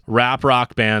years. Rap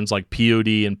rock bands like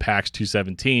POD and PAX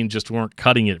 217 just weren't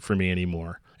cutting it for me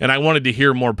anymore. And I wanted to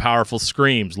hear more powerful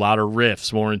screams, louder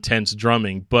riffs, more intense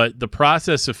drumming, but the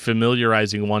process of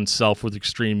familiarizing oneself with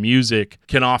extreme music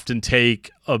can often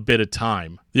take a bit of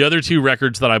time. The other two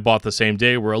records that I bought the same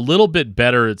day were a little bit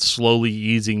better at slowly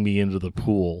easing me into the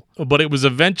pool, but it was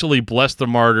eventually Bless the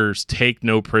Martyr's Take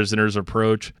No Prisoners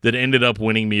approach that ended up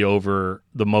winning me over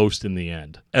the most in the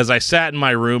end. As I sat in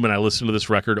my room and I listened to this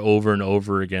record over and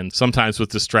over again, sometimes with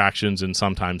distractions and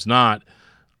sometimes not,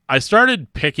 I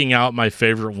started picking out my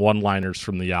favorite one-liners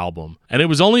from the album, and it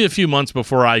was only a few months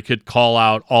before I could call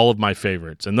out all of my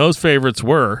favorites, and those favorites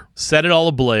were Set It All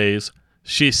Ablaze,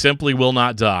 She Simply Will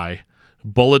Not Die,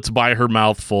 Bullets by Her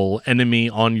Mouthful, Enemy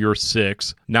on Your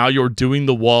Six, Now You're Doing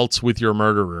the Waltz with Your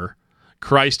Murderer,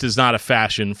 Christ Is Not a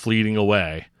Fashion, Fleeting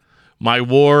Away, My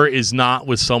War Is Not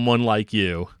With Someone Like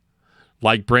You,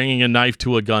 Like Bringing a Knife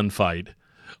to a Gunfight,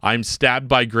 I'm Stabbed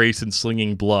by Grace and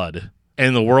Slinging Blood,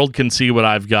 and the world can see what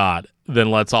I've got, then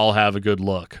let's all have a good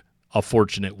look. A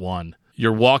Fortunate One.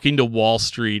 You're walking to Wall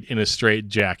Street in a straight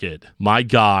jacket. My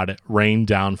God, rain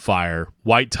down fire.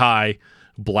 White tie,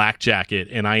 black jacket,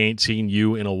 and I ain't seen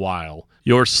you in a while.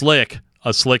 You're slick,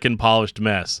 a slick and polished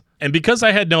mess. And because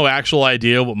I had no actual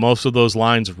idea what most of those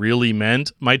lines really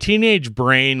meant, my teenage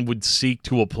brain would seek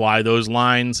to apply those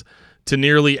lines to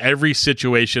nearly every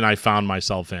situation I found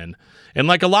myself in. And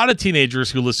like a lot of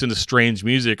teenagers who listen to strange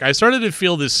music, I started to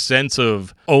feel this sense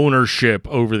of ownership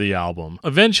over the album.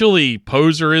 Eventually,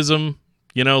 poserism,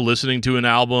 listening to an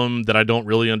album that I don't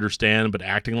really understand but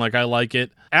acting like I like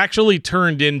it, actually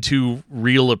turned into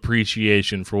real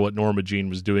appreciation for what Norma Jean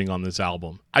was doing on this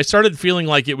album. I started feeling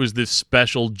like it was this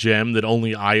special gem that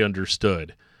only I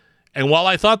understood. And while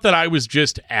I thought that I was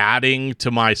just adding to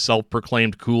my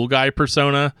self-proclaimed cool guy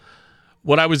persona,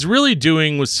 what I was really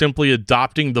doing was simply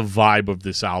adopting the vibe of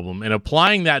this album and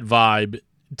applying that vibe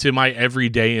to my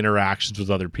everyday interactions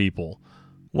with other people.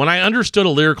 When I understood a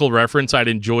lyrical reference, I'd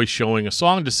enjoy showing a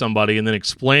song to somebody and then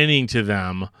explaining to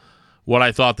them what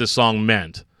I thought this song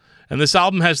meant. And this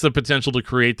album has the potential to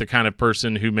create the kind of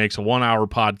person who makes a 1-hour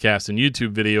podcast and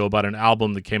YouTube video about an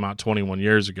album that came out 21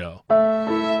 years ago.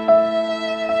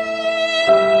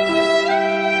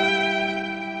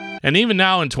 And even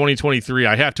now in 2023,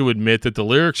 I have to admit that the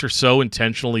lyrics are so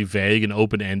intentionally vague and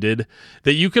open-ended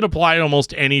that you could apply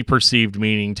almost any perceived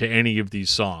meaning to any of these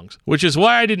songs, which is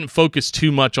why I didn't focus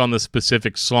too much on the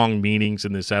specific song meanings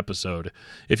in this episode.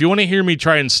 If you want to hear me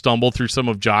try and stumble through some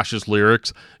of Josh's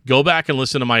lyrics, go back and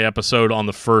listen to my episode on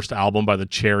the first album by The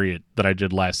Chariot that I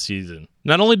did last season.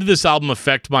 Not only did this album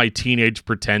affect my teenage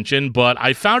pretension, but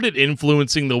I found it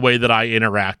influencing the way that I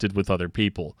interacted with other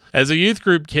people. As a youth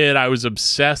group kid, I was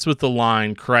obsessed with the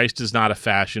line, Christ is not a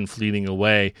fashion, fleeting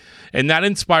away, and that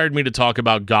inspired me to talk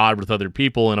about God with other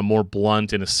people in a more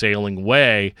blunt and assailing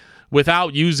way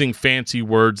without using fancy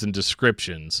words and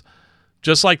descriptions.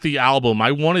 Just like the album,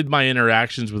 I wanted my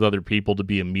interactions with other people to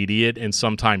be immediate and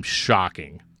sometimes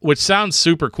shocking. Which sounds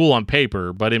super cool on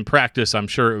paper, but in practice, I'm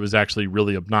sure it was actually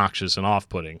really obnoxious and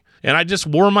off-putting. And I just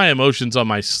wore my emotions on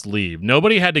my sleeve.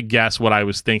 Nobody had to guess what I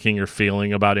was thinking or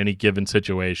feeling about any given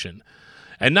situation.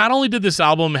 And not only did this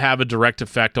album have a direct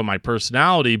effect on my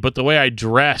personality, but the way I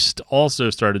dressed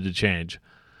also started to change.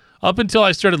 Up until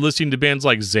I started listening to bands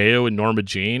like Zayo and Norma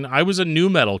Jean, I was a nu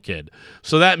metal kid.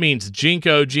 So that means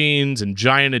Jinko jeans and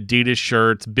giant Adidas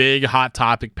shirts, big Hot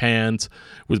Topic pants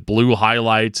with blue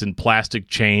highlights and plastic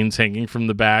chains hanging from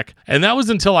the back. And that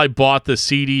was until I bought the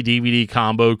CD-DVD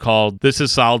combo called This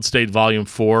Is Solid State Volume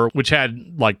 4, which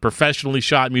had like professionally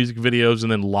shot music videos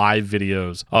and then live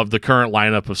videos of the current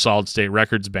lineup of Solid State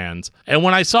Records bands. And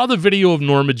when I saw the video of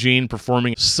Norma Jean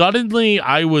performing, suddenly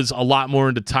I was a lot more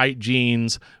into tight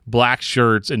jeans, black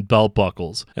shirts, and belt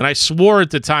buckles. And I swore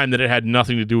at the time that it had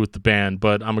nothing to do with the band,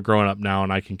 but I'm a grown-up now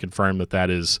and I can confirm that that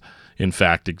is, in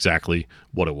fact, exactly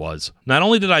what it was. Not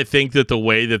only did I think that the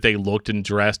way that they looked and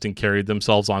dressed and carried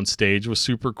themselves on stage was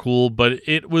super cool, but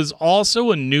it was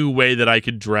also a new way that I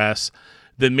could dress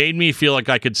that made me feel like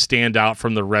I could stand out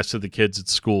from the rest of the kids at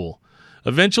school.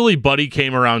 Eventually, Buddy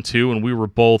came around too, and we were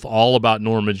both all about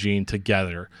Norma Jean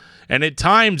together. And at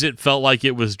times, it felt like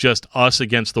it was just us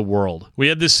against the world. We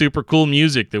had this super cool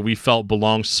music that we felt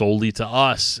belonged solely to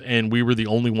us, and we were the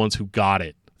only ones who got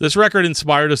it. This record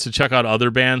inspired us to check out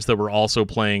other bands that were also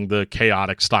playing the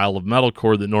chaotic style of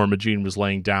metalcore that Norma Jean was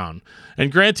laying down. And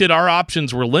granted, our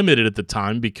options were limited at the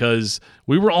time because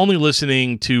we were only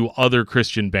listening to other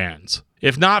Christian bands.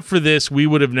 If not for this, we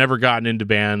would have never gotten into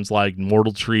bands like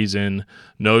Mortal Treason,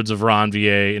 Nodes of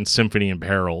Ranvier, and Symphony in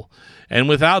Peril. And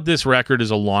without this record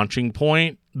as a launching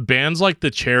point, bands like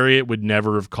The Chariot would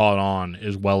never have caught on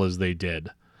as well as they did.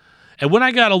 And when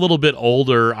I got a little bit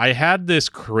older, I had this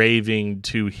craving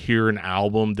to hear an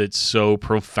album that so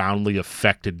profoundly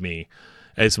affected me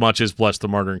as much as Bless the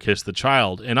Martyr and Kiss the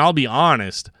Child. And I'll be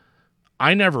honest,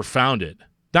 I never found it.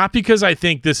 Not because I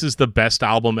think this is the best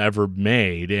album ever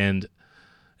made, and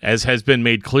as has been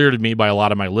made clear to me by a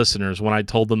lot of my listeners when I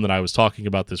told them that I was talking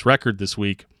about this record this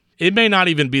week, it may not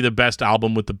even be the best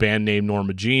album with the band name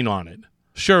Norma Jean on it.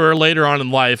 Sure, later on in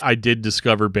life, I did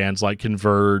discover bands like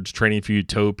Converge, Training for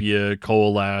Utopia,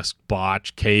 Coalesce,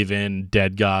 Botch, Cave In,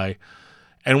 Dead Guy.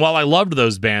 And while I loved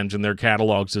those bands and their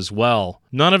catalogs as well,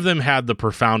 none of them had the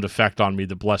profound effect on me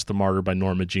that Bless the Martyr by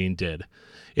Norma Jean did.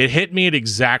 It hit me at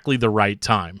exactly the right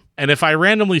time. And if I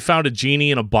randomly found a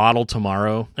genie in a bottle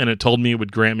tomorrow and it told me it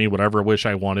would grant me whatever wish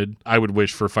I wanted, I would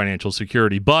wish for financial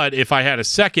security. But if I had a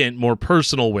second, more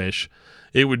personal wish,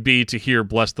 it would be to hear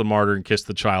Bless the Martyr and Kiss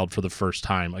the Child for the first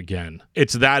time again.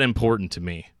 It's that important to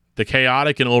me. The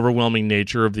chaotic and overwhelming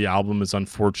nature of the album is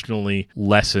unfortunately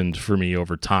lessened for me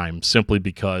over time, simply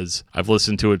because I've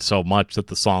listened to it so much that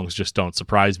the songs just don't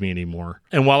surprise me anymore.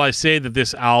 And while I say that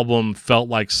this album felt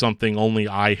like something only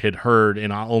I had heard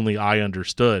and only I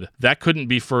understood, that couldn't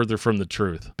be further from the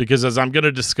truth. Because as I'm going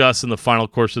to discuss in the final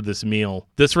course of this meal,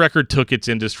 this record took its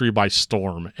industry by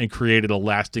storm and created a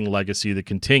lasting legacy that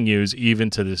continues even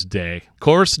to this day.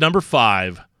 Course number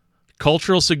 5.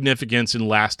 Cultural significance and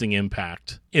lasting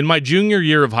impact. In my junior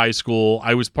year of high school,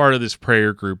 I was part of this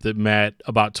prayer group that met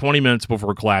about 20 minutes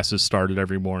before classes started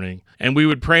every morning. And we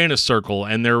would pray in a circle,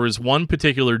 and there was one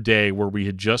particular day where we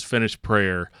had just finished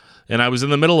prayer, and I was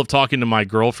in the middle of talking to my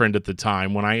girlfriend at the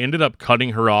time when I ended up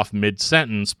cutting her off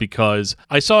mid-sentence because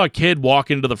I saw a kid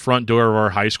walk into the front door of our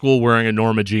high school wearing a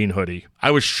Norma Jean hoodie. I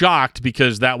was shocked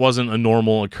because that wasn't a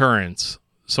normal occurrence.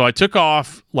 So I took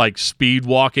off, like speed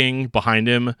walking behind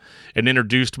him and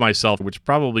introduced myself, which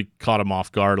probably caught him off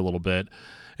guard a little bit.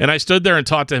 And I stood there and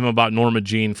talked to him about Norma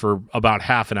Jean for about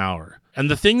half an hour. And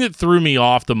the thing that threw me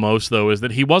off the most, though, is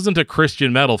that he wasn't a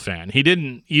Christian metal fan. He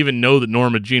didn't even know that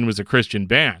Norma Jean was a Christian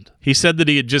band. He said that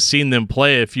he had just seen them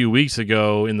play a few weeks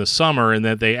ago in the summer and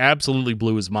that they absolutely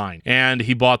blew his mind. And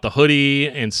he bought the hoodie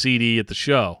and CD at the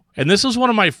show. And this was one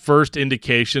of my first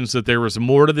indications that there was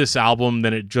more to this album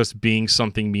than it just being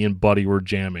something me and Buddy were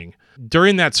jamming.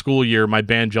 During that school year, my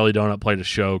band Jelly Donut played a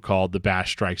show called The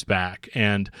Bash Strikes Back,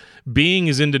 and being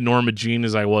as into Norma Jean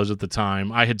as I was at the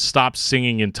time, I had stopped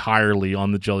singing entirely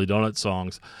on the Jelly Donut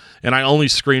songs, and I only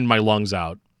screamed my lungs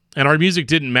out. And our music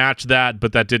didn't match that,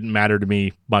 but that didn't matter to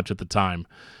me much at the time.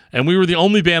 And we were the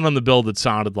only band on the bill that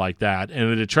sounded like that,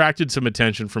 and it attracted some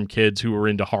attention from kids who were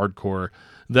into hardcore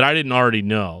that I didn't already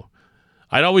know.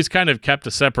 I'd always kind of kept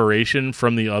a separation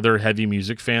from the other heavy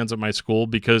music fans at my school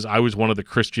because I was one of the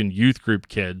Christian youth group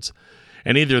kids.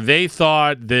 And either they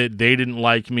thought that they didn't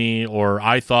like me or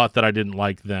I thought that I didn't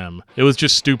like them. It was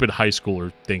just stupid high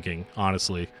schooler thinking,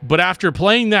 honestly. But after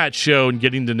playing that show and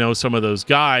getting to know some of those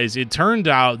guys, it turned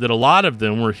out that a lot of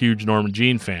them were huge Norma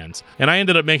Jean fans. And I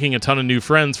ended up making a ton of new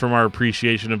friends from our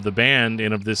appreciation of the band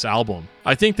and of this album.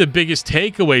 I think the biggest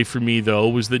takeaway for me, though,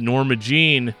 was that Norma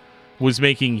Jean was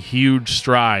making huge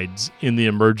strides in the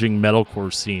emerging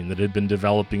metalcore scene that had been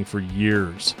developing for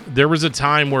years. There was a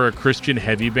time where a Christian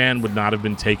heavy band would not have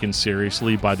been taken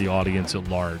seriously by the audience at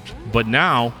large. But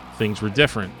now, things were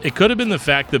different. It could have been the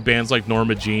fact that bands like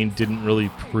Norma Jean didn't really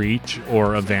preach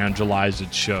or evangelize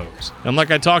at shows. And like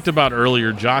I talked about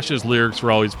earlier, Josh's lyrics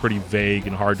were always pretty vague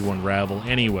and hard to unravel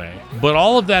anyway. But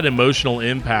all of that emotional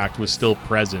impact was still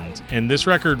present, and this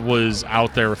record was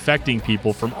out there affecting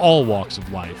people from all walks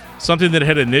of life. Something that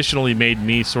had initially made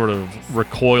me sort of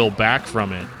recoil back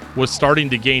from it was starting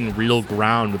to gain real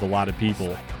ground with a lot of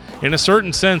people. In a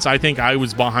certain sense, I think I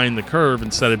was behind the curve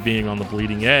instead of being on the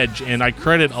bleeding edge, and I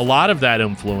credit a lot of that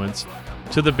influence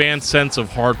to the band's sense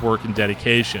of hard work and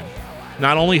dedication.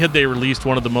 Not only had they released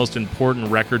one of the most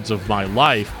important records of my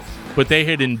life, but they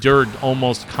had endured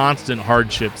almost constant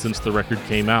hardship since the record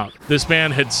came out. This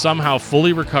band had somehow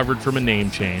fully recovered from a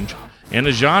name change and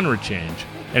a genre change,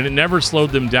 and it never slowed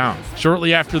them down.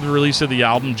 Shortly after the release of the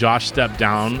album, Josh stepped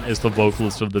down as the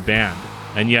vocalist of the band,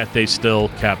 and yet they still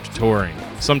kept touring.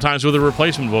 Sometimes with a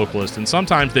replacement vocalist, and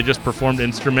sometimes they just performed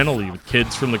instrumentally with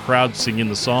kids from the crowd singing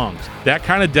the songs. That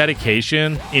kind of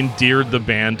dedication endeared the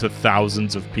band to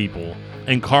thousands of people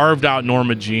and carved out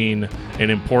Norma Jean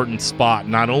an important spot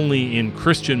not only in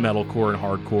Christian metalcore and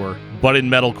hardcore, but in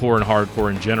metalcore and hardcore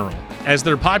in general. As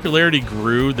their popularity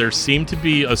grew, there seemed to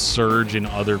be a surge in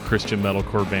other Christian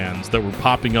metalcore bands that were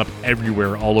popping up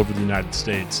everywhere all over the United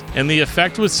States. And the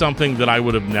effect was something that I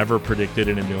would have never predicted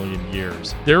in a million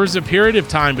years. There was a period of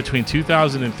time between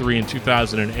 2003 and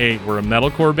 2008 where a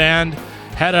metalcore band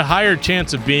had a higher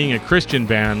chance of being a Christian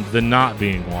band than not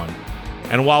being one.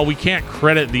 And while we can't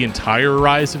credit the entire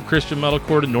rise of Christian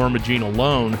metalcore to Norma Jean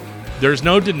alone, there's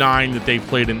no denying that they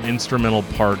played an instrumental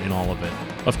part in all of it.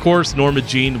 Of course, Norma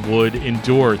Jean would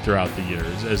endure throughout the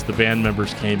years as the band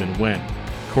members came and went.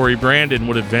 Corey Brandon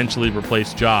would eventually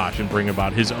replace Josh and bring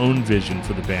about his own vision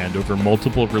for the band over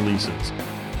multiple releases,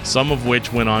 some of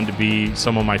which went on to be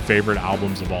some of my favorite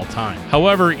albums of all time.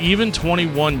 However, even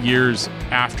 21 years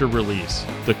after release,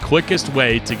 the quickest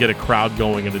way to get a crowd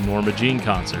going at a Norma Jean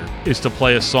concert is to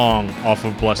play a song off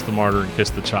of Bless the Martyr and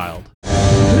Kiss the Child.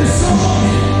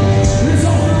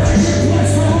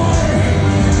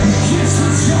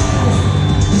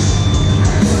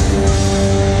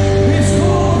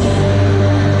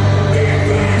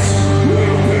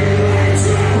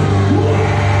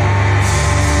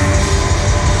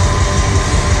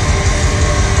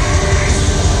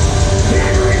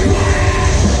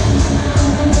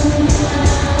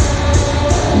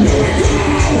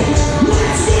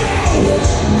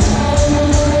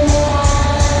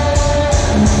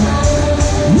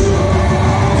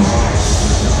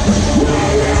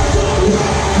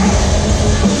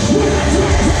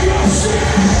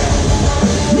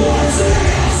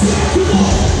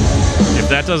 If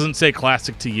that doesn't say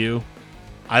classic to you,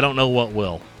 I don't know what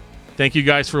will. Thank you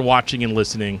guys for watching and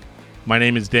listening. My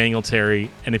name is Daniel Terry,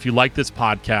 and if you like this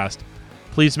podcast,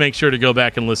 please make sure to go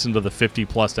back and listen to the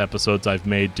 50-plus episodes I've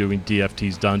made doing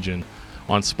DFT's Dungeon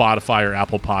on Spotify or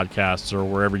Apple Podcasts or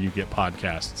wherever you get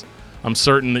podcasts. I'm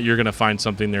certain that you're going to find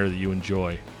something there that you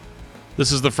enjoy.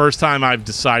 This is the first time I've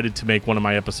decided to make one of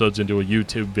my episodes into a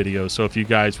YouTube video, so if you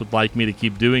guys would like me to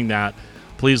keep doing that,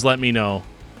 please let me know.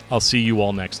 I'll see you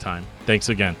all next time. Thanks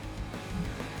again.